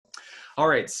All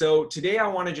right, so today I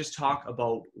want to just talk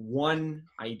about one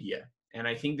idea. And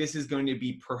I think this is going to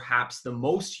be perhaps the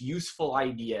most useful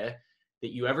idea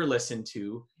that you ever listen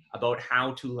to about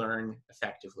how to learn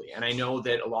effectively. And I know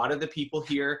that a lot of the people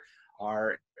here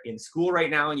are in school right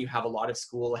now, and you have a lot of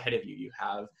school ahead of you. You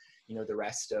have, the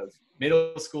rest of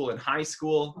middle school and high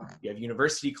school. You have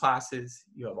university classes.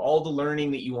 You have all the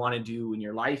learning that you want to do in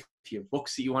your life. You have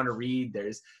books that you want to read.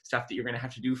 There's stuff that you're going to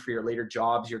have to do for your later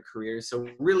jobs, your careers. So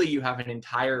really you have an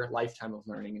entire lifetime of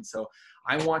learning. And so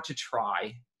I want to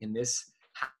try in this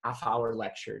half-hour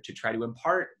lecture to try to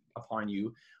impart upon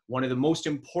you one of the most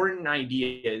important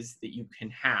ideas that you can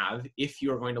have if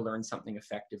you're going to learn something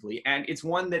effectively. And it's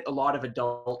one that a lot of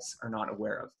adults are not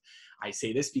aware of. I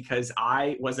say this because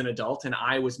I was an adult and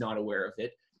I was not aware of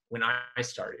it when I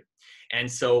started.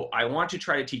 And so I want to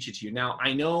try to teach it to you. Now,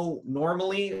 I know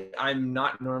normally I'm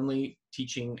not normally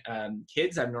teaching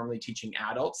kids, I'm normally teaching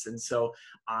adults. And so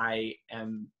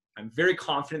I'm very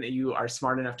confident that you are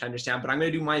smart enough to understand, but I'm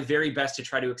going to do my very best to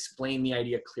try to explain the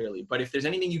idea clearly. But if there's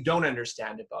anything you don't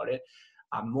understand about it,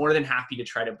 I'm more than happy to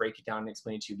try to break it down and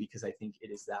explain it to you because I think it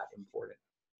is that important.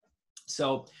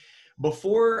 So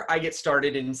before I get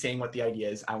started in saying what the idea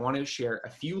is, I want to share a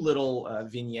few little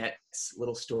vignettes,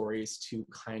 little stories to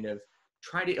kind of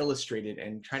try to illustrate it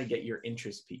and try to get your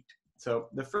interest piqued. So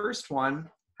the first one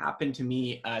happened to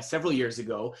me several years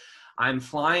ago. I'm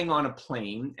flying on a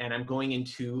plane and I'm going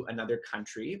into another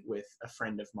country with a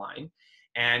friend of mine.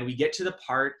 And we get to the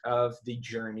part of the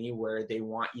journey where they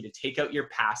want you to take out your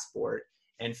passport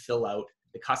and fill out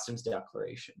the customs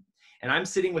declaration. And I'm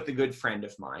sitting with a good friend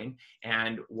of mine.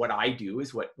 And what I do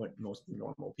is what most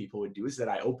normal people would do is that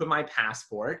I open my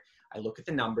passport, I look at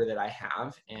the number that I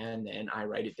have, and then I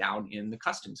write it down in the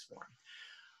customs form.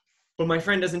 But my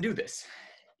friend doesn't do this.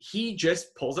 He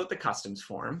just pulls out the customs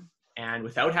form and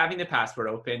without having the passport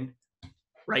open,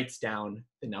 writes down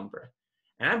the number.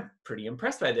 And I'm pretty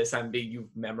impressed by this.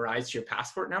 You've memorized your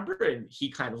passport number? And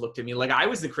he kind of looked at me like I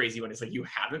was the crazy one. It's like, you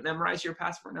haven't memorized your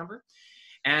passport number?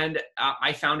 And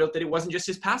I found out that it wasn't just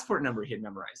his passport number he had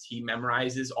memorized. He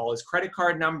memorizes all his credit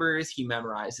card numbers. He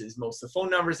memorizes most of the phone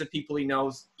numbers of people he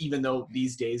knows, even though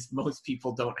these days most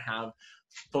people don't have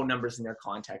phone numbers in their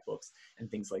contact books and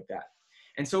things like that.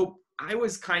 And so I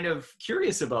was kind of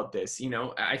curious about this.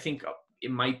 I think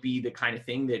it might be the kind of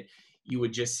thing that you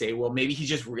would just say, well, maybe he's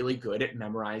just really good at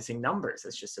memorizing numbers.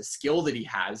 It's just a skill that he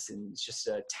has, and it's just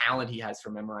a talent he has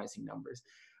for memorizing numbers.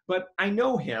 But I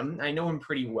know him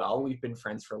pretty well. We've been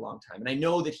friends for a long time. And I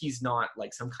know that he's not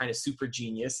like some kind of super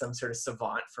genius, some sort of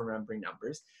savant for remembering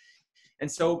numbers. And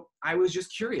so I was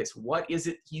just curious, what is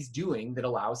it he's doing that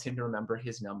allows him to remember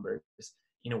his numbers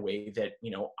in a way that,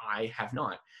 I have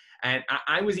not? And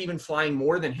I was even flying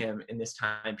more than him in this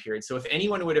time period. So if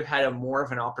anyone would have had more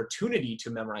of an opportunity to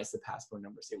memorize the passport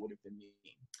numbers, it would have been me.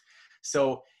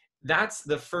 So that's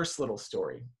the first little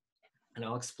story. And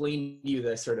I'll explain to you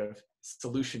the sort of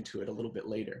solution to it a little bit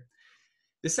later.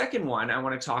 The second one, I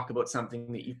want to talk about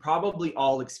something that you've probably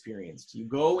all experienced. You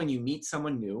go and you meet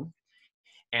someone new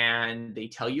and they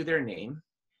tell you their name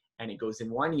and it goes in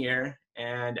one ear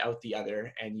and out the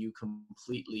other and you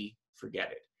completely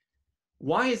forget it.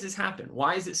 Why does this happen?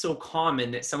 Why is it so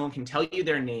common that someone can tell you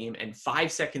their name and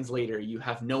 5 seconds later you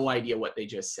have no idea what they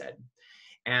just said?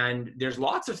 And there's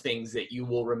lots of things that you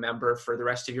will remember for the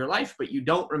rest of your life, but you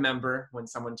don't remember when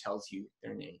someone tells you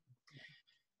their name.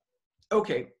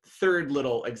 Okay, third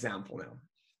little example now.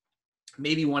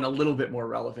 Maybe one a little bit more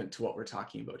relevant to what we're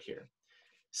talking about here.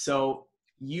 So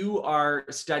you are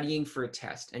studying for a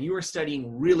test and you are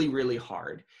studying really, really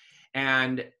hard.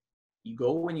 And you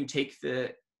go when you take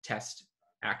the test,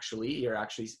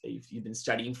 you've been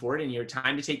studying for it and you're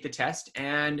time to take the test.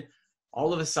 And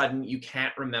all of a sudden you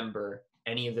can't remember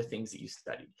any of the things that you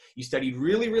studied. You studied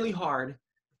really, really hard,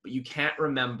 but you can't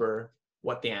remember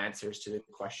what the answers to the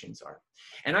questions are.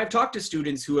 And I've talked to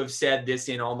students who have said this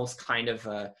in almost kind of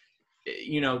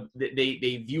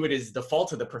they view it as the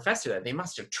fault of the professor, that they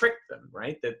must have tricked them,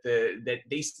 right? That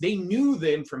they knew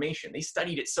the information, they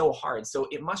studied it so hard. So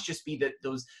it must just be that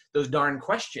those darn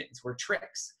questions were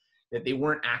tricks, that they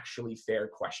weren't actually fair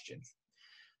questions.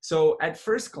 So at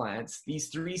first glance, these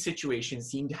three situations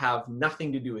seem to have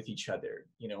nothing to do with each other.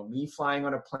 Me flying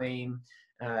on a plane,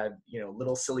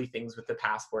 little silly things with the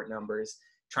passport numbers,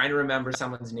 trying to remember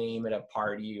someone's name at a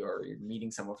party or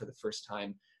meeting someone for the first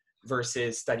time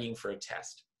versus studying for a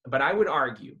test. But I would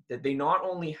argue that they not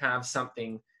only have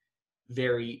something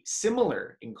very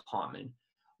similar in common,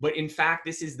 but in fact,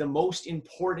 this is the most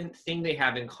important thing they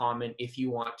have in common if you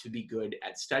want to be good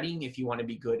at studying, if you want to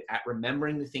be good at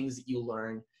remembering the things that you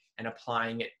learn and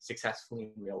applying it successfully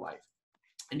in real life.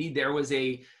 Indeed, there was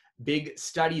a big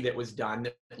study that was done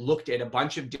that looked at a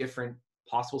bunch of different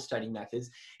possible studying methods.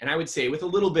 And I would say, with a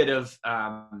little bit of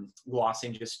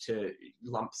glossing just to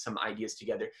lump some ideas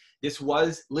together, this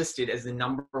was listed as the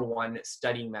 #1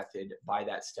 studying method by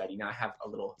that study. Now I have a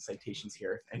little citations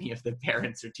here if any of the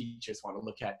parents or teachers want to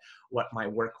look at what my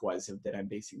work was that I'm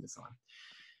basing this on.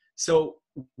 So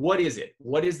what is it?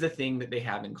 What is the thing that they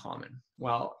have in common?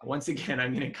 Well, once again,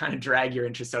 I'm going to kind of drag your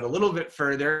interest out a little bit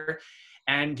further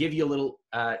and give you a little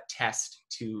test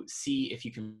to see if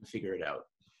you can figure it out.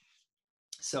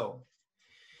 So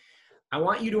I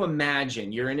want you to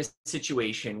imagine you're in a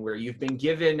situation where you've been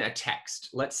given a text.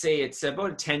 Let's say it's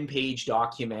about a 10-page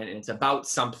document and it's about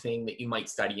something that you might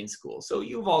study in school. So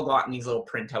you've all gotten these little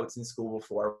printouts in school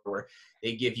before where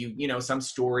they give you, you know, some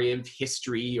story of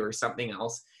history or something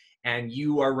else, and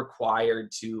you are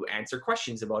required to answer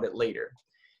questions about it later.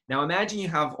 Now imagine you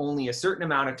have only a certain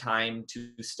amount of time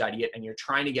to study it and you're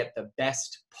trying to get the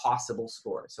best possible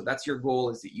score. So that's your goal,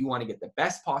 is that you want to get the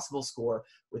best possible score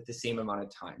with the same amount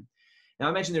of time. Now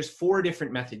imagine there's 4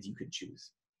 different methods you could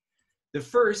choose. The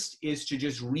first is to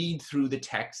just read through the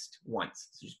text once.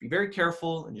 So just be very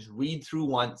careful and just read through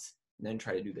once and then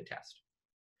try to do the test.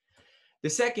 The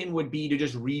second would be to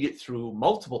just read it through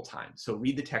multiple times. So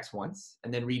read the text once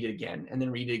and then read it again and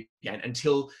then read it again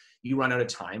until you run out of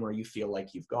time or you feel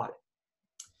like you've got it.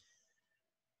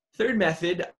 Third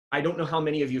method, I don't know how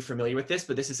many of you are familiar with this,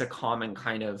 but this is a common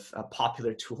kind of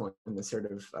popular tool in the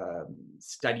sort of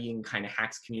studying kind of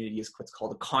hacks community, is what's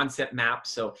called a concept map.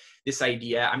 So this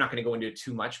idea, I'm not going to go into it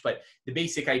too much, but the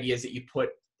basic idea is that you put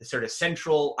the sort of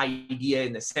central idea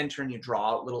in the center and you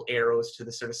draw out little arrows to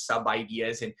the sort of sub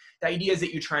ideas. And the idea is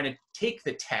that you're trying to take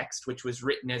the text, which was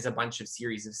written as a bunch of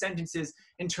series of sentences,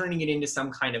 and turning it into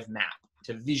some kind of map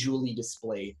to visually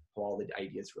display how all the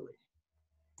ideas relate.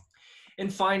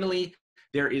 And finally,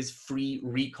 there is free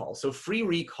recall. So free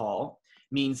recall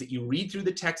means that you read through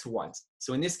the text once.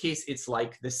 So in this case, it's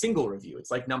like the single review. It's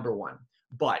like #1.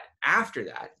 But after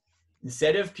that,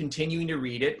 instead of continuing to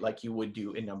read it like you would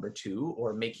do in #2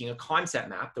 or making a concept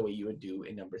map the way you would do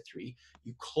in #3,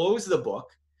 you close the book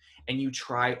and you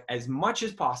try as much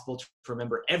as possible to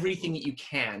remember everything that you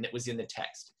can that was in the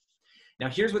text. Now,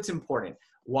 here's what's important.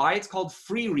 Why it's called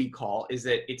free recall is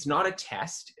that it's not a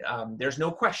test. There's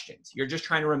no questions. You're just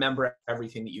trying to remember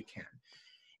everything that you can.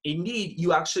 Indeed,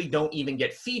 you actually don't even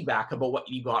get feedback about what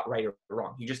you got right or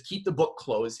wrong. You just keep the book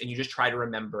closed and you just try to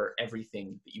remember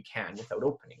everything that you can without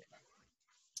opening it.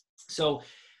 So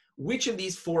which of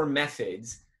these 4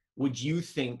 methods would you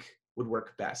think would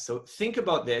work best? So think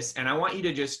about this, and I want you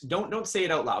to just, don't say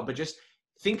it out loud, but just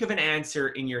think of an answer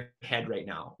in your head right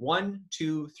now. 1,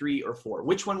 2, 3, or 4.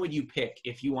 Which one would you pick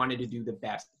if you wanted to do the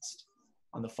best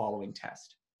on the following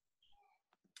test?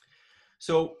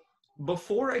 So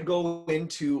before I go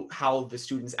into how the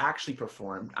students actually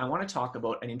performed, I want to talk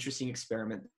about an interesting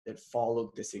experiment that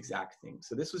followed this exact thing.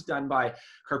 So this was done by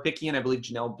Karpicki and I believe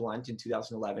Janelle Blunt in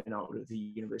 2011 out of the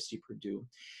University of Purdue.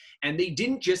 And they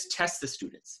didn't just test the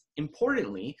students.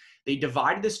 Importantly, they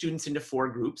divided the students into 4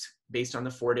 groups based on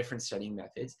the 4 different studying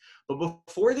methods. But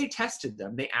before they tested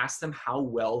them, they asked them how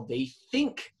well they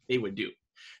think they would do.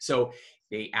 So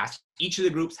they asked each of the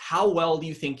groups, how well do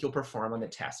you think you'll perform on the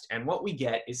test? And what we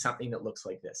get is something that looks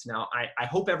like this. Now, I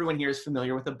hope everyone here is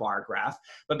familiar with a bar graph,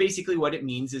 but basically what it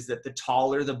means is that the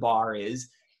taller the bar is,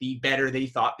 the better they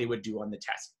thought they would do on the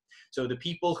test. So the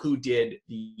people who did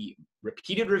the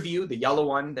repeated review, the yellow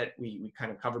one that we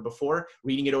kind of covered before,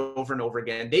 reading it over and over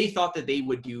again, they thought that they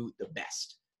would do the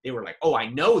best. They were like, oh, I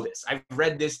know this. I've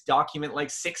read this document like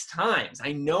 6 times.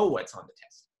 I know what's on the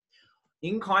test.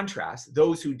 In contrast,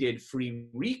 those who did free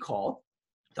recall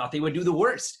thought they would do the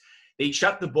worst. They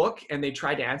shut the book and they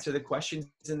tried to answer the questions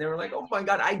and they were like, oh my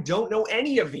God, I don't know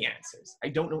any of the answers. I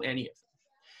don't know any of them.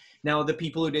 Now, the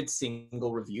people who did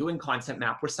single review and concept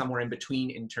map were somewhere in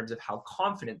between in terms of how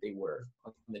confident they were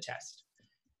on the test.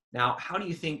 Now, how do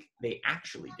you think they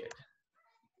actually did?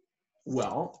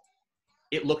 Well,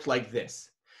 it looked like this.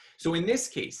 So in this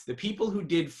case, the people who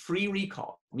did free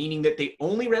recall, meaning that they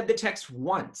only read the text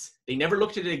once, they never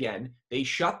looked at it again, they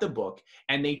shut the book,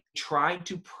 and they tried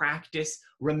to practice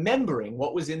remembering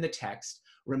what was in the text,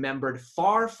 remembered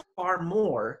far, far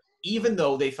more, even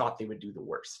though they thought they would do the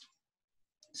worst.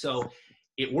 So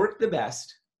it worked the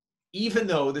best, even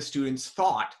though the students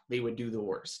thought they would do the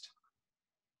worst.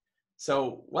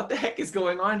 So what the heck is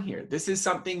going on here? This is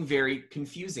something very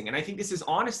confusing. And I think this is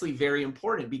honestly very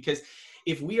important, because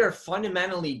if we are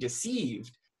fundamentally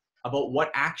deceived about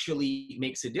what actually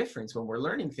makes a difference when we're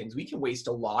learning things. We can waste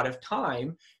a lot of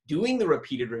time doing the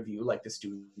repeated review like the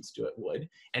students would,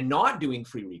 and not doing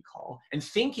free recall and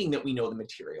thinking that we know the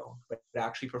material, but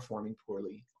actually performing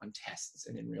poorly on tests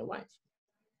and in real life.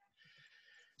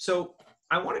 So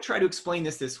I want to try to explain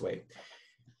this way.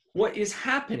 What is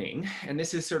happening, and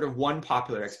this is sort of one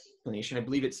popular explanation, I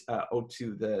believe it's owed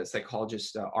to the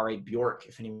psychologist R.A. Bjork,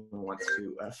 if anyone wants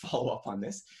to follow up on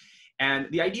this. And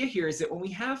the idea here is that when we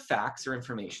have facts or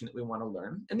information that we want to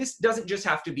learn, and this doesn't just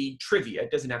have to be trivia, it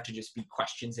doesn't have to just be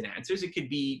questions and answers. It could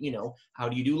be, you know, how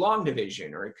do you do long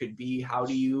division? Or it could be, how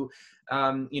do you,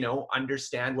 you know,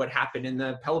 understand what happened in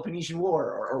the Peloponnesian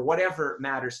War, or whatever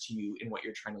matters to you in what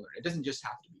you're trying to learn. It doesn't just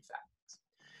have to be facts.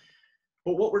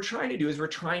 But what we're trying to do is we're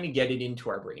trying to get it into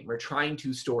our brain. We're trying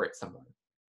to store it somewhere.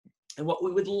 And what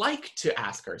we would like to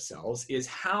ask ourselves is,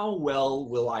 how well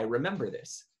will I remember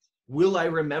this? Will I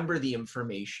remember the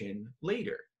information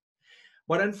later?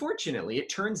 But unfortunately, it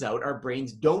turns out our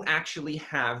brains don't actually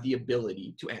have the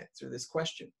ability to answer this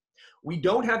question. We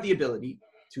don't have the ability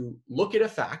to look at a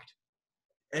fact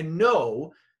and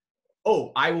know,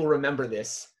 oh, I will remember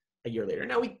this a year later.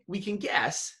 Now, we can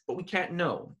guess, but we can't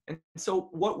know. And so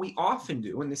what we often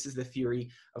do, and this is the theory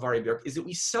of R.A. Bjork, is that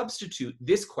we substitute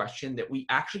this question that we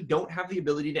actually don't have the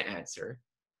ability to answer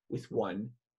with one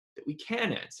that we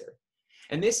can answer.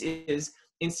 And this is,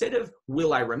 instead of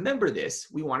will I remember this,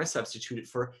 we want to substitute it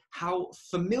for how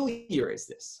familiar is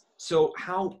this? So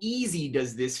how easy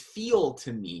does this feel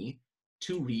to me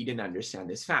to read and understand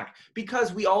this fact?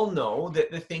 Because we all know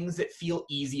that the things that feel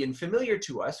easy and familiar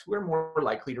to us, we're more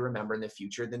likely to remember in the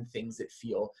future than things that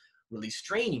feel really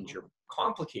strange or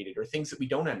complicated or things that we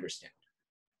don't understand.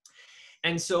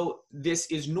 And so this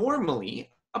is normally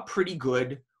a pretty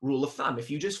good rule of thumb.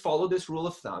 If you just follow this rule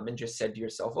of thumb and just said to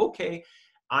yourself, okay,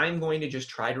 I'm going to just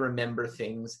try to remember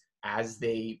things as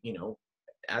they, you know,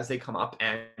 as they come up,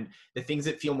 and the things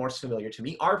that feel most familiar to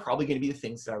me are probably going to be the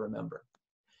things that I remember.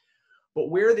 But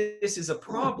where this is a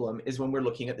problem is when we're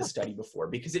looking at the study before,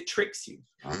 because it tricks you.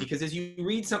 Because as you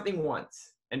read something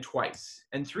once and twice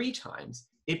and 3 times,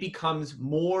 it becomes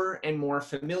more and more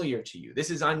familiar to you. This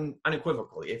is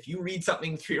unequivocal. If you read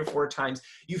something 3 or 4 times,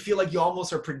 you feel like you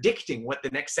almost are predicting what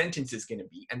the next sentence is going to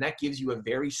be. And that gives you a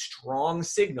very strong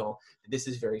signal that this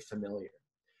is very familiar.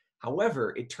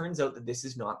 However, it turns out that this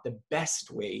is not the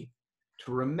best way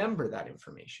to remember that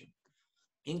information.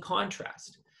 In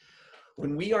contrast,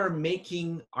 when we are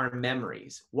making our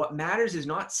memories, what matters is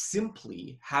not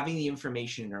simply having the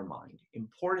information in our mind.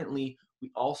 Importantly,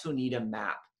 we also need a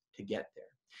map to get there.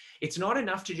 It's not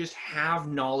enough to just have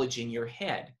knowledge in your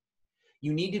head.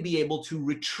 You need to be able to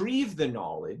retrieve the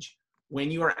knowledge when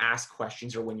you are asked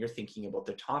questions or when you're thinking about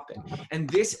the topic. And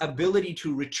this ability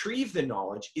to retrieve the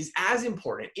knowledge is as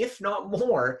important, if not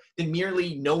more, than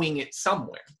merely knowing it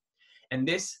somewhere. And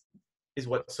this is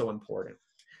what's so important.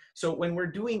 So when we're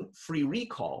doing free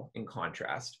recall, in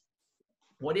contrast,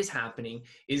 what is happening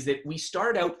is that we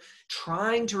start out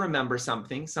trying to remember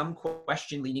something, some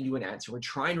question leading to an answer. We're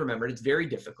trying to remember it. It's very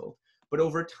difficult. But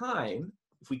over time,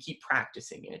 if we keep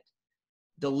practicing it,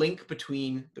 the link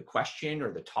between the question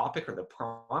or the topic or the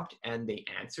prompt and the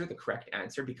answer, the correct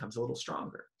answer, becomes a little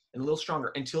stronger and a little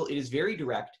stronger until it is very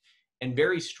direct and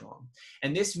very strong.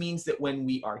 And this means that when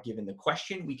we are given the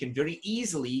question, we can very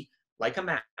easily, like a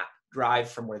map, drive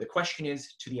from where the question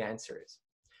is to the answer is.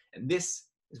 And this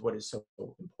is what is so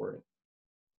important.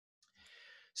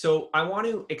 So I want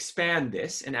to expand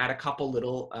this and add a couple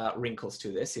little wrinkles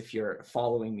to this if you're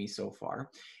following me so far.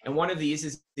 And one of these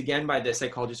is, again, by the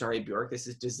psychologist R.A. Bjork. This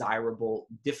is desirable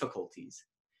difficulties.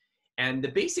 And the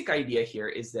basic idea here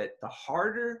is that the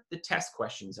harder the test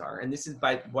questions are, and this is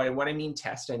by what I mean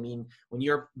test, I mean when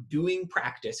you're doing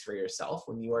practice for yourself,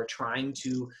 when you are trying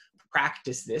to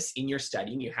practice this in your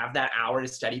study, and you have that hour to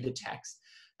study the text,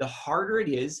 the harder it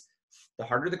is, the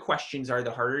harder the questions are,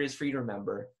 the harder it is for you to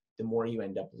remember, the more you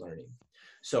end up learning.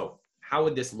 So how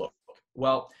would this look?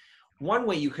 Well, one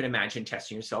way you could imagine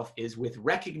testing yourself is with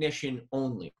recognition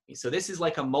only. So this is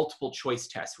like a multiple choice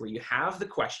test where you have the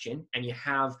question and you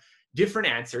have different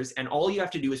answers, and all you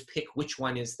have to do is pick which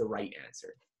one is the right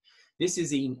answer. This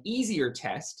is an easier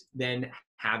test than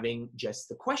having just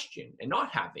the question and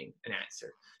not having an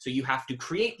answer. So you have to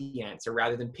create the answer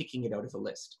rather than picking it out of a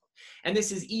list. And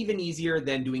this is even easier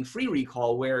than doing free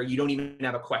recall, where you don't even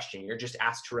have a question. You're just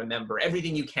asked to remember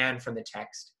everything you can from the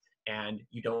text, and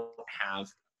you don't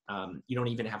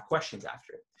even have questions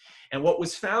after it. And what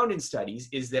was found in studies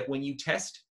is that when you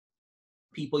test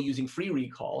people using free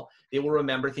recall, they will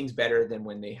remember things better than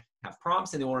when they have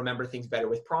prompts, and they will remember things better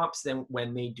with prompts than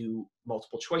when they do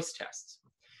multiple choice tests.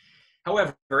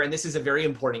 However, and this is a very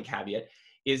important caveat,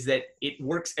 is that it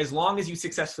works as long as you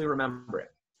successfully remember it.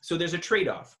 So there's a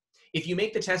trade-off. If you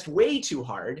make the test way too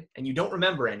hard and you don't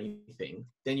remember anything,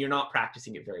 then you're not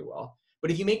practicing it very well.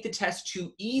 But if you make the test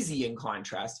too easy, in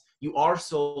contrast, you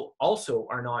also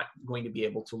are not going to be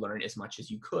able to learn as much as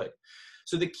you could.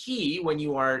 So the key when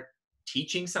you are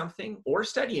teaching something or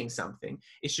studying something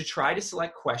is to try to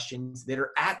select questions that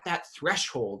are at that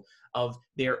threshold of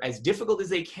they're as difficult as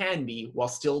they can be while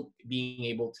still being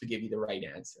able to give you the right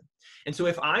answer. And so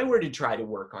if I were to try to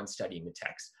work on studying the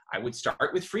text, I would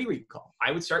start with free recall.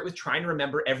 I would start with trying to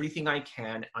remember everything I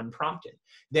can unprompted.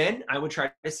 Then I would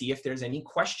try to see if there's any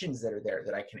questions that are there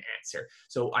that I can answer.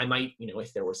 So I might,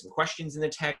 if there were some questions in the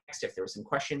text, if there were some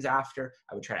questions after,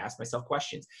 I would try to ask myself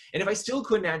questions. And if I still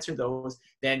couldn't answer those,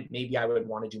 then maybe I would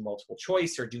want to do multiple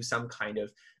choice or do some kind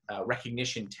of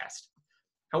recognition test.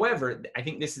 However, I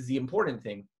think this is the important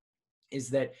thing, is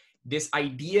that this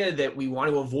idea that we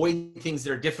want to avoid things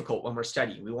that are difficult when we're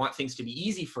studying, we want things to be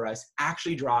easy for us,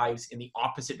 actually drives in the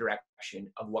opposite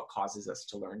direction of what causes us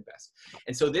to learn best.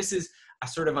 And so this is a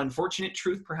sort of unfortunate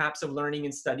truth, perhaps, of learning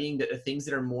and studying, that the things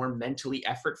that are more mentally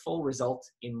effortful result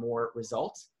in more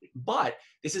results. But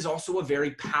this is also a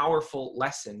very powerful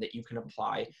lesson that you can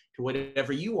apply to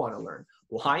whatever you want to learn.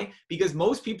 Why? Because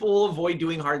most people will avoid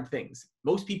doing hard things.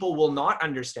 Most people will not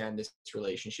understand this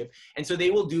relationship. And so they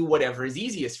will do whatever is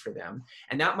easiest for them.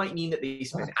 And that might mean that they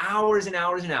spend hours and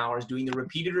hours and hours doing the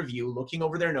repeated review, looking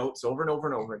over their notes over and over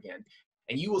and over again.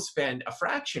 And you will spend a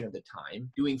fraction of the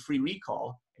time doing free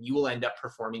recall, and you will end up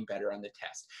performing better on the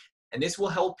test. And this will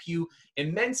help you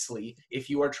immensely if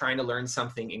you are trying to learn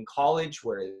something in college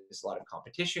where there's a lot of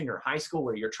competition, or high school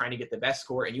where you're trying to get the best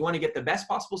score, and you want to get the best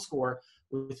possible score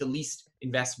with the least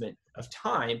investment of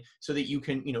time so that you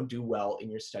can, do well in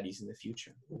your studies in the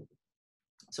future.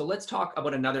 So let's talk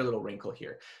about another little wrinkle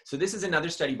here. So this is another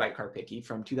study by Karpicki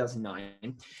from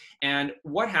 2009. And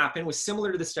what happened was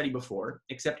similar to the study before,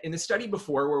 except in the study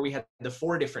before, where we had the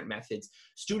 4 different methods,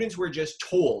 students were just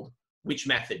told which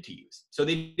method to use. So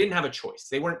they didn't have a choice.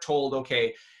 They weren't told,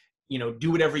 okay,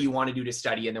 do whatever you want to do to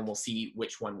study, and then we'll see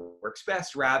which one works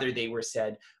best. Rather, they were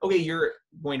said, okay, you're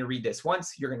going to read this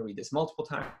once, you're going to read this multiple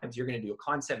times, you're going to do a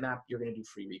concept map, you're going to do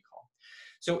free recall.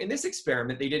 So in this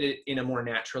experiment, they did it in a more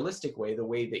naturalistic way, the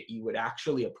way that you would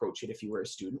actually approach it if you were a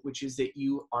student, which is that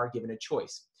you are given a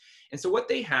choice. And so what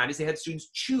they had is they had students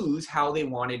choose how they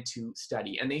wanted to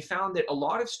study. And they found that a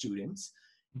lot of students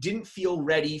didn't feel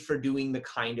ready for doing the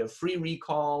kind of free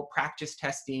recall, practice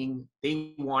testing.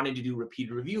 They wanted to do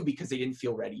repeated review because they didn't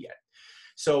feel ready yet.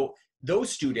 So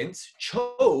those students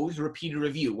chose repeated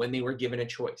review when they were given a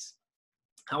choice.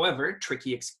 However,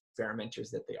 tricky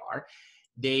experimenters that they are,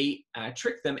 they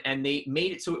tricked them, and they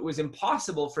made it so it was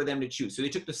impossible for them to choose. So they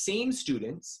took the same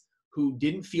students who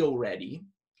didn't feel ready,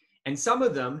 and some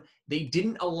of them, they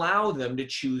didn't allow them to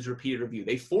choose repeated review.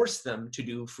 They forced them to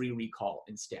do free recall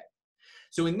instead.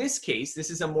 So in this case, this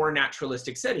is a more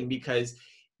naturalistic setting because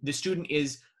the student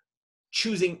is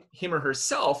choosing him or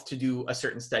herself to do a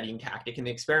certain studying tactic, and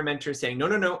the experimenter is saying, no,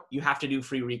 no, no, you have to do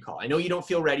free recall. I know you don't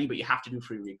feel ready, but you have to do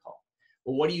free recall.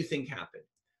 Well, what do you think happened?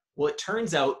 Well, it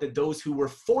turns out that those who were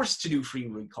forced to do free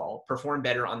recall performed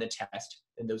better on the test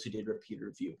than those who did repeated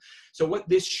review. So what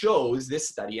this shows, this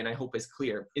study, and I hope is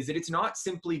clear, is that it's not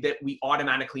simply that we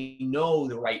automatically know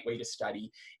the right way to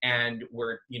study and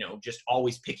we're, just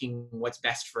always picking what's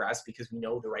best for us because we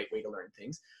know the right way to learn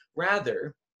things.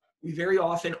 Rather, we very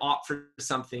often opt for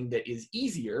something that is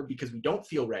easier because we don't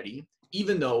feel ready,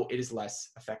 even though it is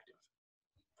less effective.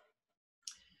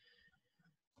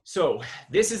 So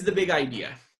this is the big idea.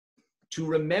 To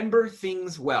remember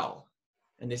things well,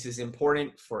 and this is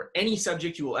important for any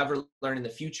subject you will ever learn in the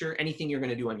future, anything you're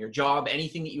going to do on your job,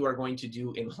 anything that you are going to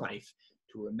do in life.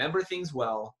 To remember things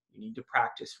well, you need to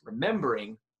practice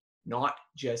remembering, not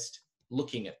just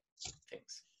looking at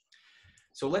things.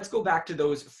 So let's go back to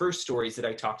those first stories that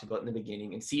I talked about in the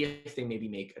beginning and see if they maybe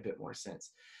make a bit more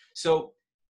sense. So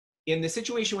in the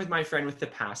situation with my friend with the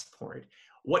passport,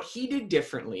 what he did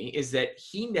differently is that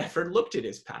he never looked at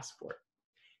his passport.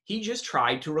 He just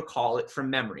tried to recall it from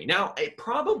memory. Now, it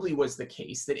probably was the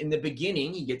case that in the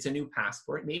beginning, he gets a new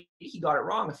passport. Maybe he got it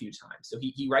wrong a few times. So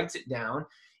he writes it down,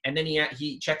 and then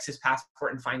he checks his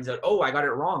passport and finds out, oh, I got it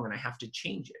wrong, and I have to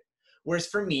change it. Whereas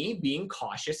for me, being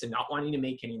cautious and not wanting to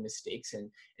make any mistakes and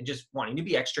just wanting to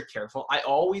be extra careful, I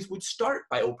always would start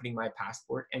by opening my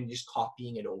passport and just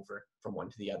copying it over from one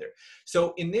to the other.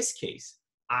 So in this case,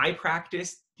 I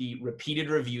practiced the repeated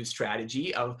review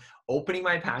strategy of opening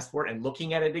my passport and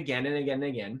looking at it again and again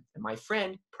and again. And my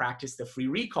friend practiced the free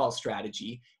recall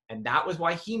strategy, and that was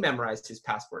why he memorized his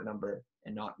passport number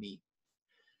and not me.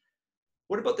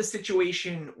 What about the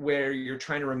situation where you're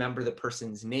trying to remember the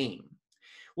person's name?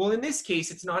 Well, in this case,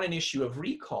 it's not an issue of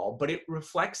recall, but it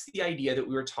reflects the idea that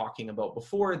we were talking about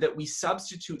before, that we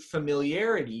substitute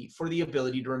familiarity for the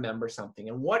ability to remember something.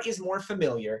 And what is more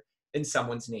familiar than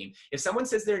someone's name? If someone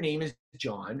says their name is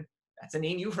John, that's a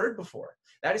name you've heard before.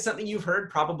 That is something you've heard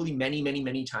probably many, many,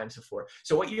 many times before.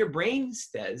 So what your brain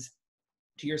says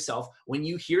to yourself when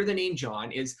you hear the name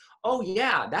John is, oh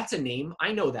yeah, that's a name.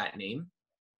 I know that name.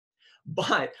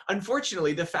 But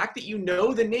unfortunately, the fact that you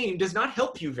know the name does not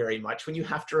help you very much when you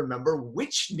have to remember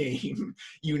which name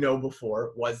you know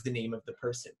before was the name of the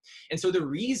person. And so the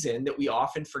reason that we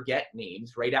often forget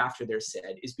names right after they're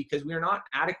said is because we are not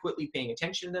adequately paying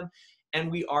attention to them, and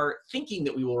we are thinking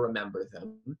that we will remember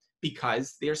them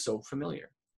because they are so familiar.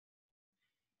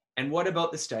 And what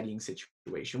about the studying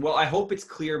situation? Well, I hope it's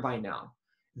clear by now.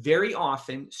 Very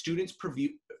often, students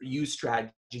use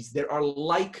strategies that are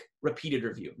like repeated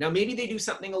review. Now, maybe they do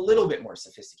something a little bit more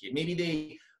sophisticated. Maybe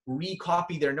they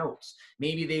recopy their notes.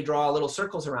 Maybe they draw little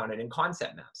circles around it in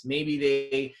concept maps. Maybe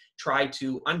they try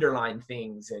to underline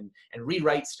things and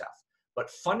rewrite stuff. But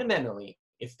fundamentally,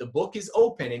 if the book is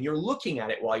open and you're looking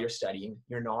at it while you're studying,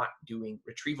 you're not doing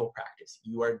retrieval practice.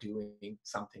 You are doing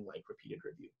something like repeated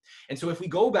review. And so if we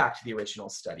go back to the original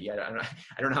study, I don't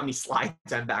know how many slides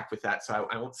I'm back with that, so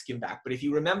I won't skim back. But if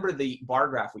you remember the bar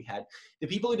graph we had, the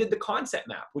people who did the concept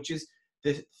map, which is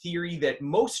the theory that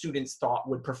most students thought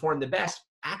would perform the best,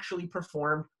 actually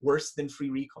performed worse than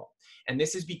free recall. And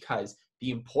this is because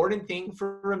the important thing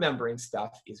for remembering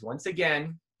stuff is, once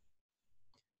again,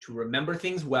 to remember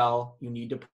things well, you need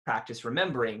to practice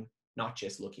remembering, not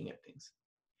just looking at things.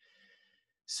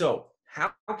 So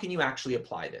how can you actually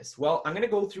apply this? Well, I'm going to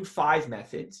go through 5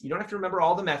 methods. You don't have to remember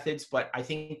all the methods, but I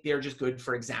think they're just good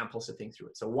for examples to think through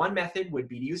it. So one method would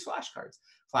be to use flashcards.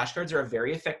 Flashcards are a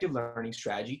very effective learning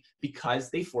strategy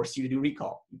because they force you to do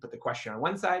recall. You put the question on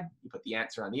one side, you put the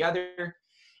answer on the other.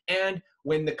 And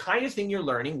when the kind of thing you're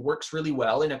learning works really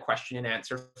well in a question and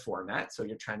answer format, so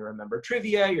you're trying to remember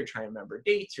trivia, you're trying to remember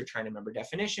dates, you're trying to remember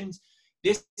definitions,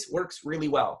 this works really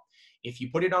well. If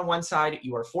you put it on one side,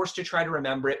 you are forced to try to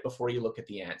remember it before you look at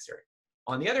the answer.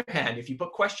 On the other hand, if you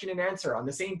put question and answer on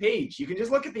the same page, you can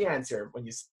just look at the answer when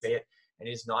you say it, and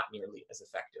it is not nearly as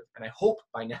effective. And I hope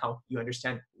by now you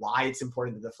understand why it's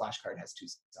important that the flashcard has 2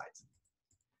 sides.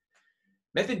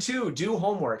 Method 2, do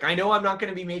homework. I know I'm not going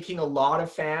to be making a lot of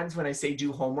fans when I say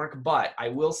do homework, but I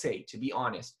will say, to be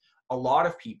honest, a lot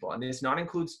of people, and this not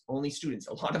includes only students,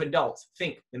 a lot of adults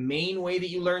think the main way that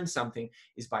you learn something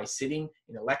is by sitting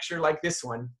in a lecture like this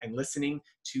one and listening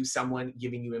to someone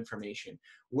giving you information.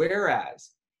 Whereas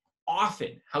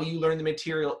often how you learn the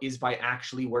material is by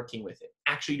actually working with it,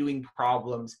 actually doing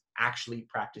problems, actually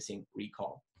practicing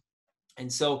recall.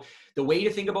 And so the way to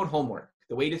think about homework,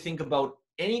 the way to think about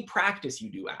any practice you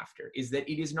do after, is that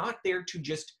it is not there to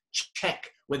just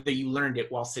check whether you learned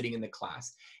it while sitting in the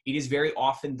class. It is very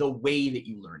often the way that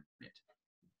you learned it.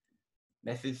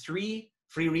 Method 3,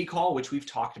 free recall, which we've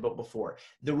talked about before.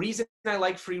 The reason I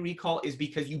like free recall is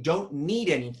because you don't need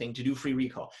anything to do free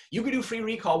recall. You could do free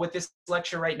recall with this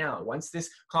lecture right now. Once this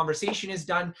conversation is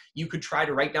done, you could try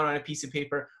to write down on a piece of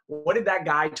paper, what did that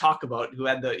guy talk about who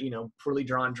had the, poorly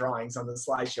drawn drawings on the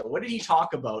slideshow? What did he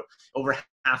talk about over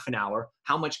half an hour?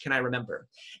 How much can I remember?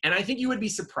 And I think you would be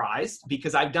surprised,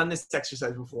 because I've done this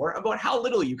exercise before, about how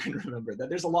little you can remember, that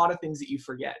there's a lot of things that you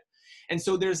forget. And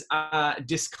so there's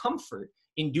discomfort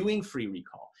in doing free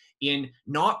recall, in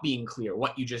not being clear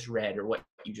what you just read or what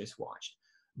you just watched.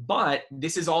 But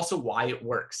this is also why it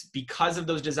works, because of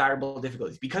those desirable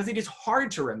difficulties. Because it is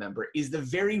hard to remember is the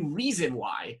very reason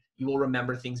why you will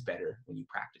remember things better when you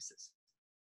practice this.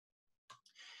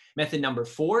 Method number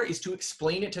 4 is to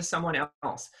explain it to someone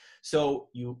else. So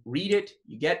you read it,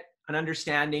 you get an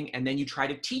understanding, and then you try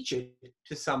to teach it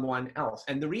to someone else.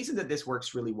 And the reason that this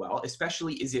works really well,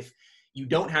 especially, is if you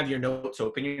don't have your notes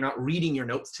open, you're not reading your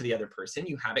notes to the other person,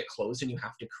 you have it closed and you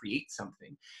have to create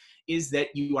something, is that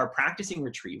you are practicing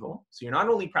retrieval. So you're not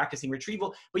only practicing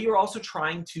retrieval, but you're also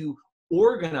trying to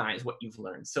organize what you've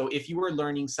learned. So if you are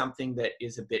learning something that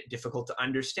is a bit difficult to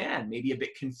understand, maybe a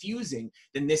bit confusing,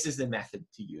 then this is the method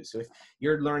to use. So if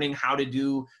you're learning how to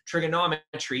do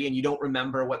trigonometry and you don't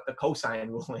remember what the cosine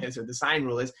rule is or the sine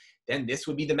rule is, then this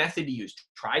would be the method to use.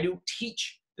 Try to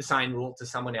teach the sine rule to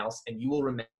someone else and you will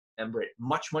remember it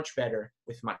much, much better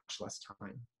with much less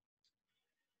time.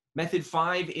 Method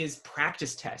 5 is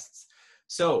practice tests.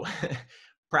 So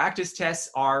practice tests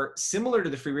are similar to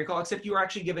the free recall, except you are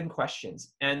actually given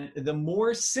questions. And the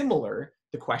more similar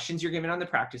the questions you're given on the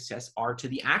practice tests are to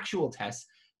the actual tests,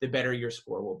 the better your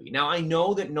score will be. Now, I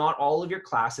know that not all of your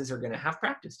classes are going to have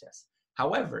practice tests.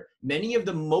 However, many of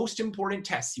the most important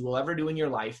tests you will ever do in your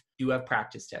life do have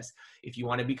practice tests. If you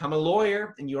want to become a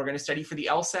lawyer and you are going to study for the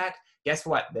LSAT, guess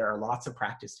what? There are lots of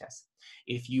practice tests.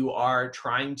 If you are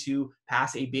trying to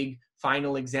pass a big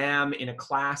final exam in a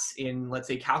class in, let's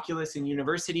say, calculus in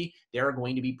university, there are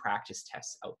going to be practice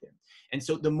tests out there. And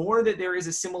so the more that there is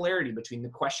a similarity between the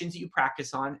questions that you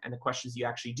practice on and the questions you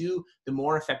actually do, the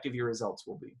more effective your results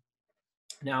will be.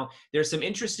 Now, there's some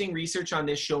interesting research on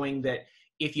this showing that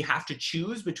if you have to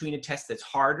choose between a test that's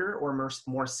harder or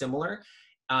more similar,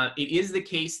 it is the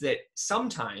case that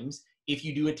sometimes if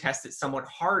you do a test that's somewhat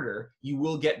harder, you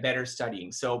will get better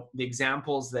studying. So the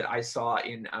examples that I saw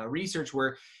in research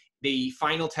were the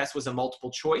final test was a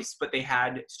multiple choice, but they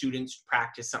had students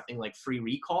practice something like free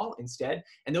recall instead.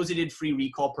 And those who did free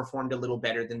recall performed a little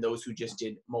better than those who just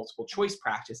did multiple choice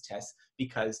practice tests,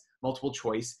 because multiple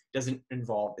choice doesn't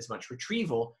involve as much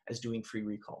retrieval as doing free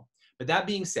recall. But that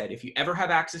being said, if you ever have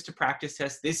access to practice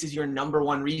tests, this is your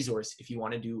 #1 resource if you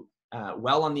want to do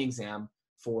well on the exam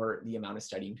for the amount of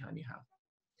studying time you have.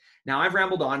 Now, I've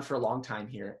rambled on for a long time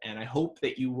here, and I hope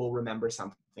that you will remember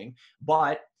something,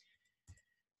 but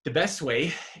the best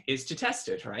way is to test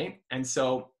it, right? And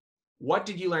so what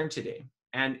did you learn today?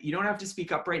 And you don't have to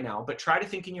speak up right now, but try to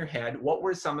think in your head, what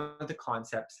were some of the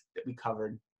concepts that we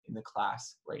covered in the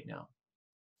class right now?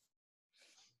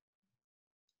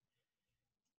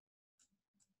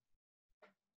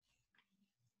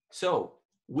 So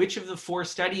which of the 4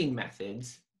 studying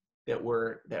methods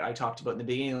that I talked about in the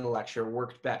beginning of the lecture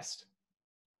worked best?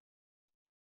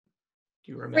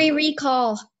 Do you remember? Free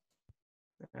recall.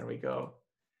 There we go.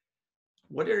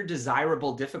 What are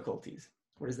desirable difficulties?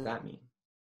 What does that mean?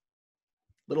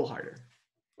 A little harder.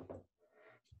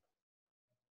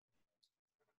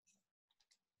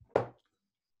 Don't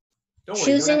worry,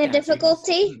 Choosing a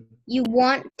difficulty you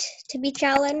want to be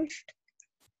challenged.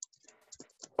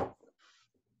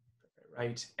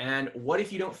 Right. And what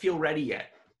if you don't feel ready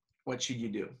yet? What should you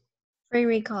do? Free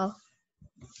recall.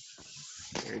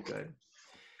 Very good.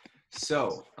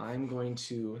 So I'm going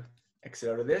to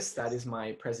exit out of this. That is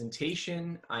my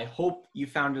presentation. I hope you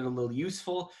found it a little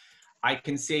useful. I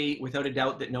can say without a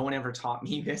doubt that no one ever taught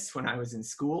me this when I was in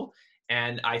school.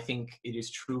 And I think it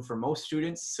is true for most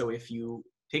students. So if you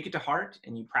take it to heart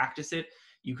and you practice it,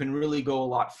 you can really go a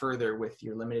lot further with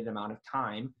your limited amount of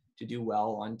time to do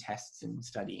well on tests and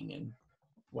studying and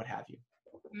what have you.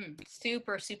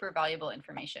 Super, super valuable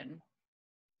information,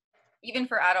 even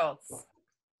for adults.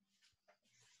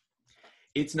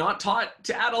 It's not taught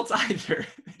to adults either.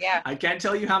 Yeah. I can't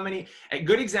tell you how many. A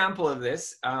good example of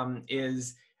this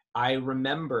is, I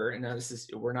remember, now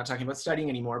we're not talking about studying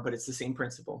anymore, but it's the same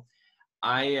principle.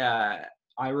 I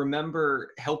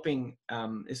remember helping,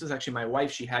 this was actually my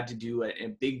wife, she had to do a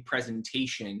big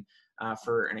presentation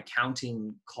for an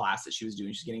accounting class that she was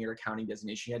doing. She's getting her accounting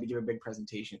designation. She had to give a big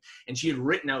presentation. And she had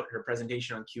written out her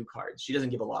presentation on cue cards. She doesn't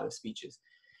give a lot of speeches.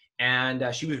 And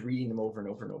she was reading them over and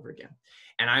over and over again.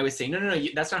 And I was saying, no,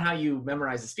 that's not how you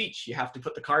memorize a speech. You have to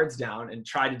put the cards down and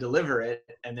try to deliver it,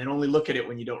 and then only look at it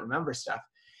when you don't remember stuff.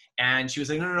 And she was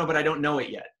like, no, but I don't know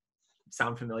it yet.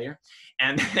 Sound familiar?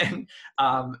 And then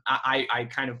I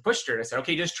kind of pushed her. I said,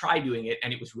 okay, just try doing it.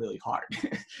 And it was really hard.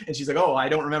 And she's like, oh, I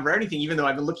don't remember anything, even though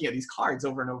I've been looking at these cards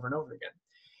over and over and over again.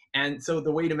 And so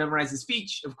the way to memorize a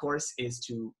speech, of course, is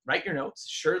to write your notes,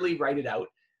 surely write it out,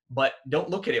 but don't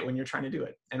look at it when you're trying to do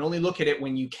it. And only look at it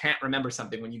when you can't remember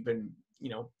something, when you've been,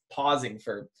 pausing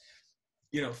for,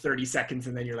 30 seconds.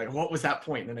 And then you're like, what was that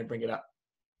point? And then I bring it up.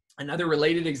 Another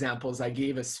related example is I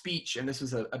gave a speech, and this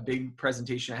was a big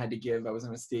presentation I had to give. I was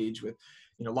on a stage with,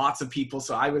 lots of people.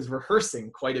 So I was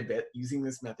rehearsing quite a bit, using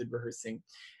this method, rehearsing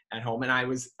at home. And I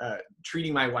was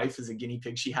treating my wife as a guinea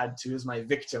pig. She was my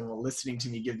victim while listening to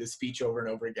me give this speech over and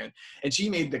over again. And she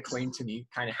made the claim to me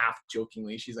kind of half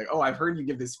jokingly. She's like, oh, I've heard you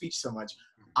give this speech so much.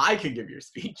 I can give your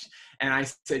speech. And I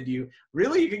said to you,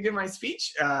 really? You can give my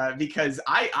speech? Because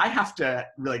I have to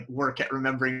really work at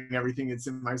remembering everything that's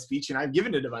in my speech, and I've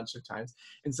given it a bunch of times.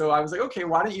 And so I was like, okay,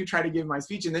 why don't you try to give my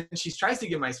speech? And then she tries to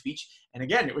give my speech. And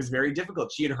again, it was very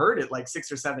difficult. She had heard it like 6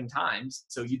 or 7 times.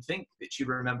 So you'd think that she'd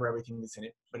remember everything that's in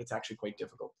it, but it's actually quite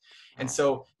difficult. And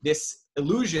so this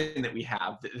illusion that we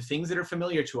have, that the things that are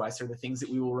familiar to us are the things that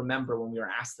we will remember when we are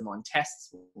asked them on tests,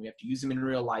 when we have to use them in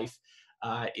real life,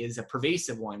 is a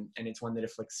pervasive one, and it's one that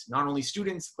afflicts not only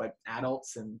students, but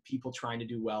adults and people trying to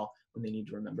do well when they need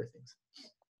to remember things.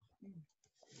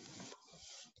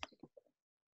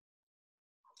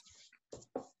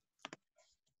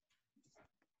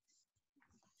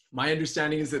 My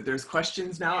understanding is that there's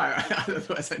questions now.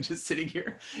 Otherwise, I'm just sitting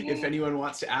here. If anyone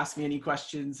wants to ask me any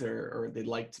questions or they'd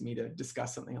like me to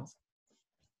discuss something else.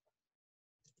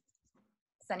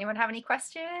 anyone have any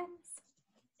questions?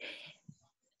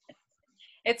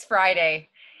 It's Friday.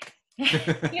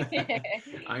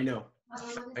 I know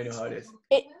how it is.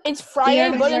 It's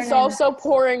Friday, Yeah, but it's yeah. also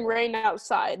pouring rain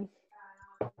outside.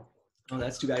 Oh,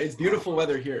 that's too bad. It's beautiful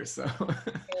weather here, so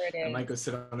Here it I is. might go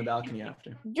sit on the balcony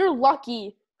after. You're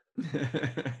lucky.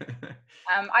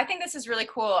 I think this is really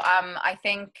cool. I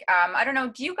think, I don't know,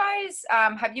 do you guys,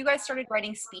 have you guys started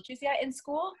writing speeches yet in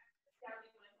school?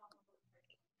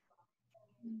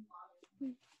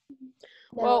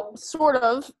 Well, sort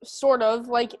of.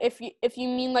 Like if you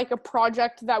mean like a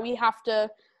project that we have to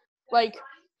like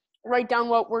write down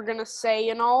what we're gonna say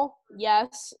and all,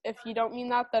 yes. If you don't mean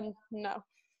that, then no.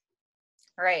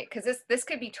 Right, because this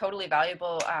could be totally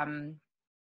valuable.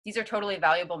 These are totally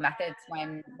valuable methods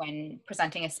when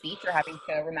presenting a speech or having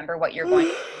to remember what you're going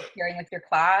to be sharing with your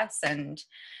class, and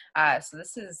so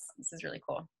this is really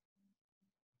cool,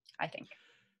 I think.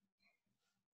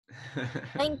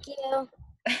 Thank you.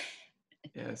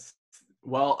 Yes.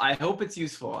 Well, I hope it's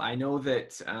useful. I know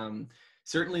that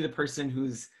certainly the person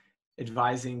who's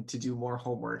advising to do more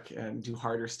homework and do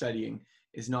harder studying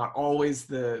is not always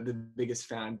the biggest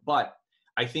fan, but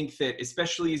I think that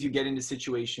especially as you get into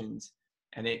situations,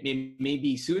 and it may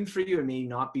be soon for you, it may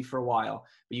not be for a while,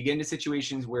 but you get into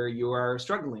situations where you are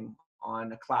struggling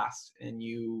on a class and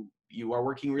you are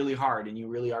working really hard and you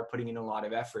really are putting in a lot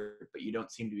of effort, but you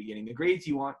don't seem to be getting the grades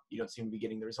you want, you don't seem to be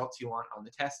getting the results you want on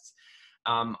the tests.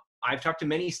 I've talked to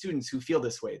many students who feel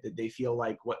this way, that they feel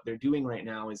like what they're doing right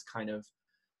now is kind of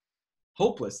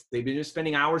hopeless. They've been just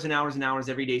spending hours and hours and hours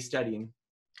every day studying,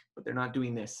 but they're not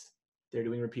doing this. They're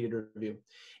doing repeated review.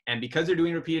 And because they're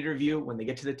doing repeated review, when they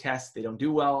get to the test, they don't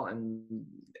do well, and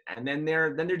then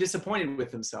they're disappointed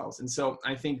with themselves. And so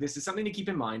I think this is something to keep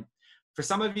in mind. For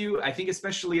some of you, I think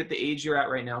especially at the age you're at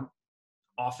right now,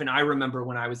 often I remember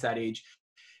when I was that age,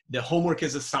 the homework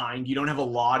is assigned. You don't have a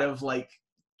lot of like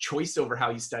choice over how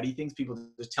you study things. People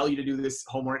just tell you to do this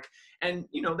homework, and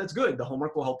that's good. The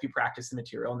homework will help you practice the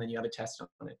material, and then you have a test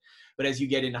on it. But as you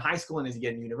get into high school and as you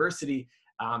get into university,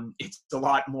 it's a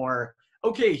lot more,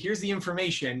 okay, here's the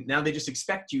information. Now they just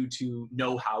expect you to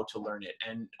know how to learn it.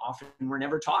 And often we're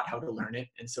never taught how to learn it.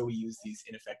 And so we use these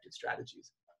ineffective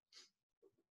strategies.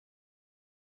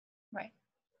 Right.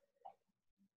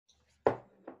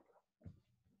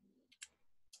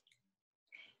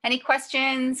 Any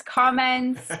questions,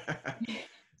 comments?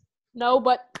 No,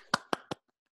 but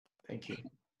Thank you.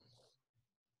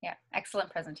 Yeah, excellent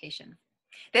presentation.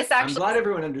 This I'm actually, glad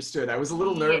everyone understood. I was a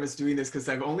little nervous doing this because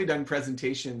I've only done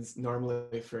presentations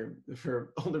normally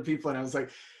for older people. And I was like,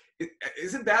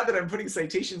 is it bad that I'm putting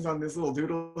citations on this little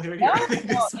doodle here? No,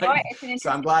 So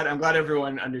I'm glad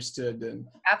everyone understood. And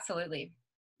absolutely.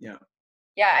 Yeah.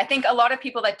 Yeah, I think a lot of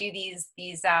people that do these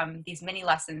mini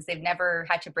lessons, they've never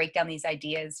had to break down these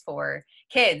ideas for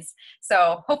kids.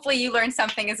 So hopefully you learned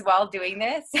something as well doing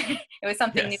this. It was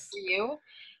something new for you.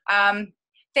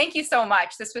 Thank you so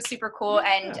much. This was super cool.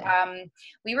 And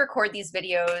we record these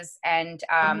videos, and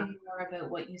more about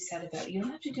what you said about, you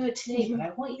don't have to do it today, but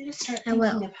I want you to start I will.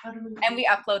 thinking of how to and we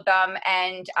upload them.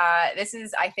 And this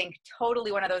is, I think,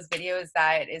 totally one of those videos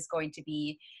that is going to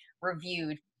be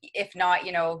reviewed, if not,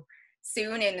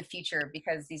 soon in the future,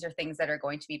 because these are things that are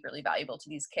going to be really valuable to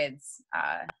these kids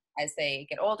as they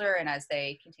get older and as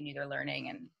they continue their learning.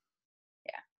 And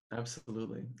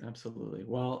Absolutely.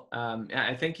 Well,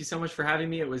 I thank you so much for having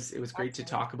me. It was great to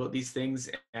talk about these things.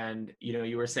 And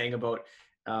you were saying about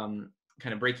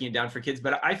kind of breaking it down for kids,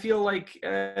 but I feel like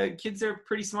kids are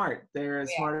pretty smart. They're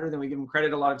smarter than we give them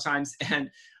credit a lot of times. And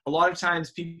a lot of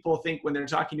times people think when they're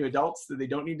talking to adults that they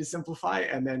don't need to simplify,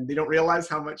 and then they don't realize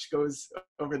how much goes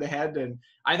over the head. And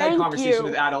I've had conversations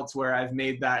with adults where I've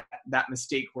made that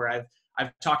mistake where I've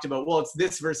talked about, well, it's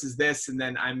this versus this, and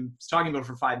then I'm talking about it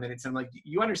for 5 minutes. And I'm like,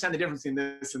 you understand the difference in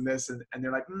this and this? And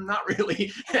they're like, not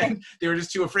really. And they were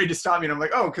just too afraid to stop me. And I'm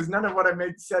like, oh, because none of what I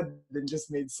said then just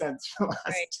made sense for the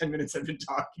last 10 minutes I've been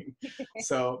talking.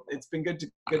 So it's been good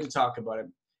to talk about it.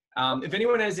 If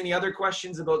anyone has any other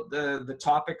questions about the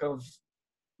topic of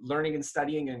learning and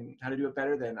studying and how to do it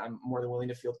better, then I'm more than willing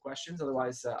to field questions.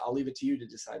 Otherwise, I'll leave it to you to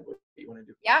decide what you want to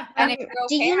do. yeah. And if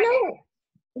you're okay,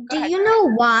 Do you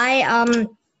know why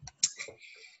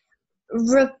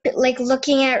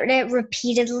looking at it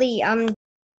repeatedly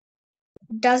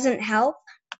doesn't help?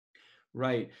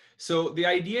 Right. So the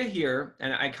idea here,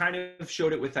 and I kind of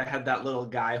showed it with, I had that little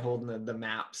guy holding the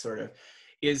map sort of,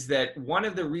 is that one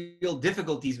of the real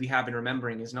difficulties we have in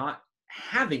remembering is not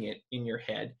having it in your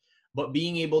head, but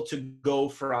being able to go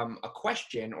from a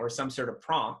question or some sort of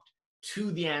prompt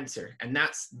to the answer. And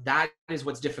that is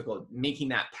what's difficult, making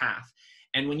that path.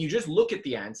 And when you just look at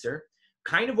the answer,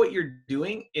 kind of what you're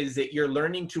doing is that you're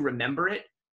learning to remember it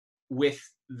with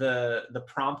the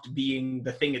prompt being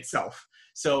the thing itself.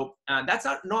 So that's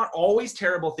not always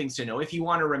terrible things to know. If you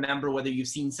want to remember whether you've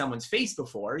seen someone's face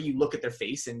before, you look at their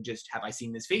face and just, have I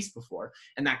seen this face before?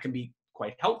 And that can be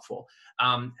quite helpful.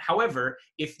 However,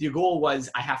 if your goal was,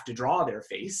 I have to draw their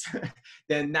face,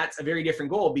 then that's a very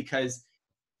different goal, because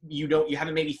you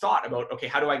haven't maybe thought about, okay,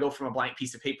 how do I go from a blank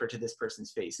piece of paper to this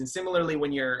person's face? And similarly,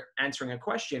 when you're answering a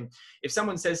question, if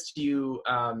someone says to you,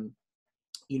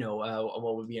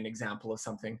 what would be an example of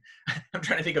something? I'm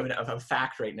trying to think of a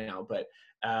fact right now, but,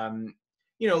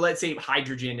 let's say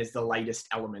hydrogen is the lightest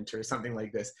element or something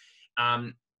like this.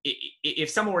 If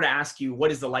someone were to ask you,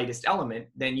 what is the lightest element,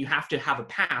 then you have to have a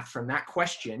path from that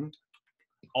question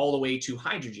all the way to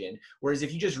hydrogen. Whereas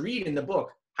if you just read in the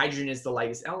book, hydrogen is the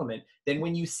lightest element, then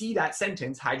when you see that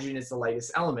sentence, hydrogen is the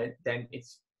lightest element, then it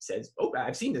says, oh,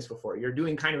 I've seen this before. You're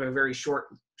doing kind of a very short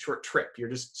trip. You're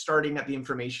just starting at the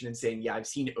information and saying, yeah, I've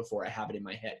seen it before. I have it in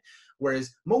my head.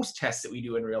 Whereas most tests that we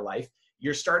do in real life,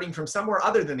 you're starting from somewhere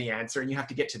other than the answer and you have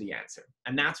to get to the answer.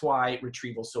 And that's why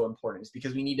retrieval is so important, is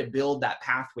because we need to build that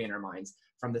pathway in our minds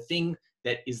from the thing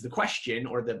that is the question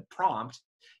or the prompt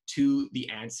to the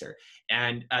answer.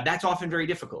 And that's often very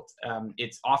difficult.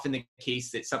 It's often the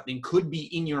case that something could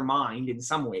be in your mind in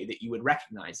some way that you would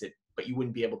recognize it, but you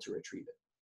wouldn't be able to retrieve it.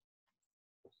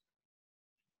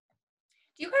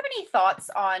 Do you have any thoughts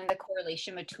on the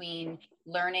correlation between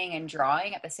learning and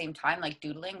drawing at the same time, like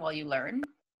doodling while you learn?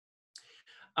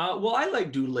 Well, I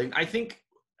like doodling. I think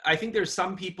there's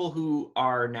some people who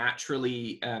are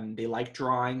naturally, they like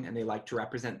drawing and they like to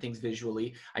represent things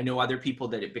visually. I know other people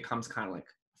that it becomes kind of like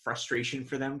frustration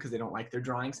for them because they don't like their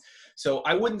drawings. So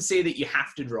I wouldn't say that you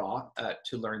have to draw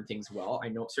to learn things well.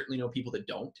 I certainly know people that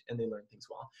don't and they learn things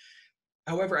well.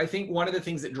 However, I think one of the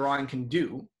things that drawing can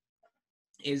do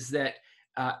is that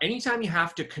anytime you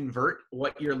have to convert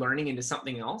what you're learning into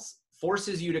something else,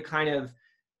 forces you to kind of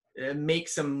make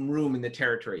some room in the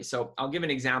territory. So I'll give an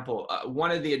example.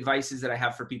 One of the advices that I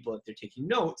have for people if they're taking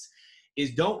notes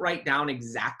is don't write down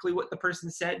exactly what the person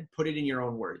said, put it in your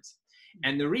own words.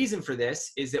 And the reason for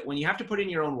this is that when you have to put in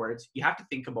your own words, you have to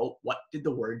think about what did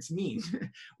the words mean.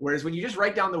 Whereas when you just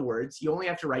write down the words, you only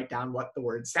have to write down what the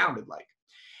words sounded like.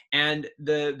 And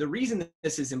the reason that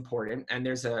this is important, and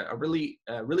there's a really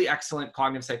excellent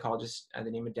cognitive psychologist,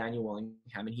 the name of Daniel Willingham,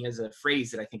 and he has a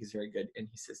phrase that I think is very good, and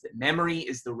he says that memory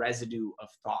is the residue of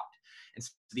thought. And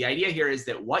so the idea here is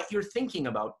that what you're thinking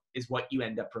about is what you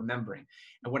end up remembering.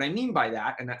 And what I mean by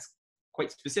that, and that's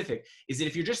quite specific, is that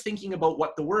if you're just thinking about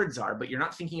what the words are, but you're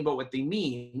not thinking about what they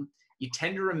mean, you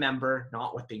tend to remember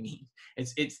not what they mean.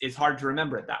 It's hard to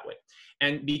remember it that way.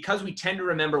 And because we tend to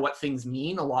remember what things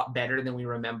mean a lot better than we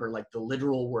remember like the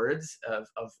literal words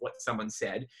of what someone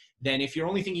said, then if you're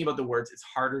only thinking about the words, it's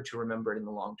harder to remember it in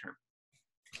the long term.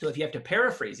 So if you have to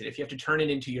paraphrase it, if you have to turn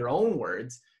it into your own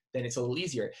words, then it's a little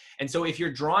easier. And so if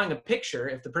you're drawing a picture,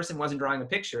 if the person wasn't drawing a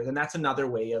picture, then that's another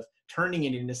way of turning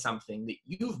it into something that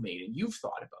you've made and you've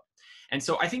thought about. And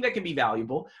so I think that can be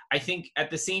valuable. I think at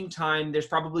the same time, there's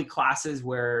probably classes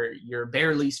where you're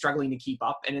barely struggling to keep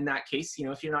up. And in that case,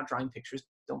 if you're not drawing pictures,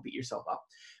 don't beat yourself up.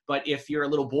 But if you're a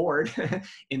little bored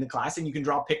in the class and you can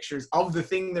draw pictures of the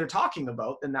thing they're talking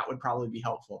about, then that would probably be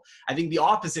helpful. I think the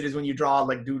opposite is when you draw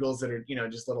like doodles that are,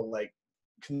 just little like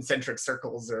concentric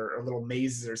circles or little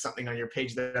mazes or something on your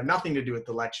page that have nothing to do with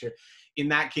the lecture. In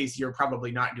that case, you're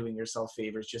probably not doing yourself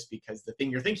favors just because the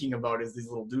thing you're thinking about is these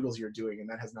little doodles you're doing, and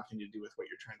that has nothing to do with what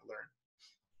you're trying to learn.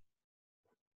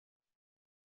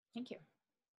 Thank you.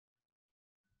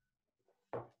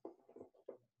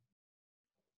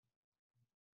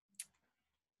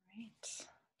 Right.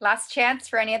 Last chance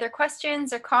for any other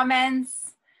questions or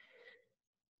comments.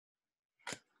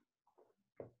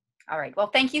 All right. Well,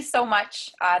 thank you so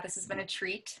much. This has been a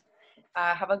treat.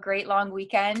 Have a great long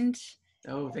weekend.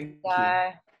 Oh, thank you.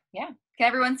 Yeah. Can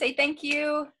everyone say thank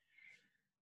you?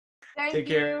 Take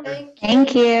care.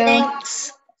 Thank you.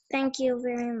 Thanks. Thank you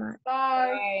very much.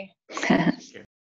 Bye. Bye.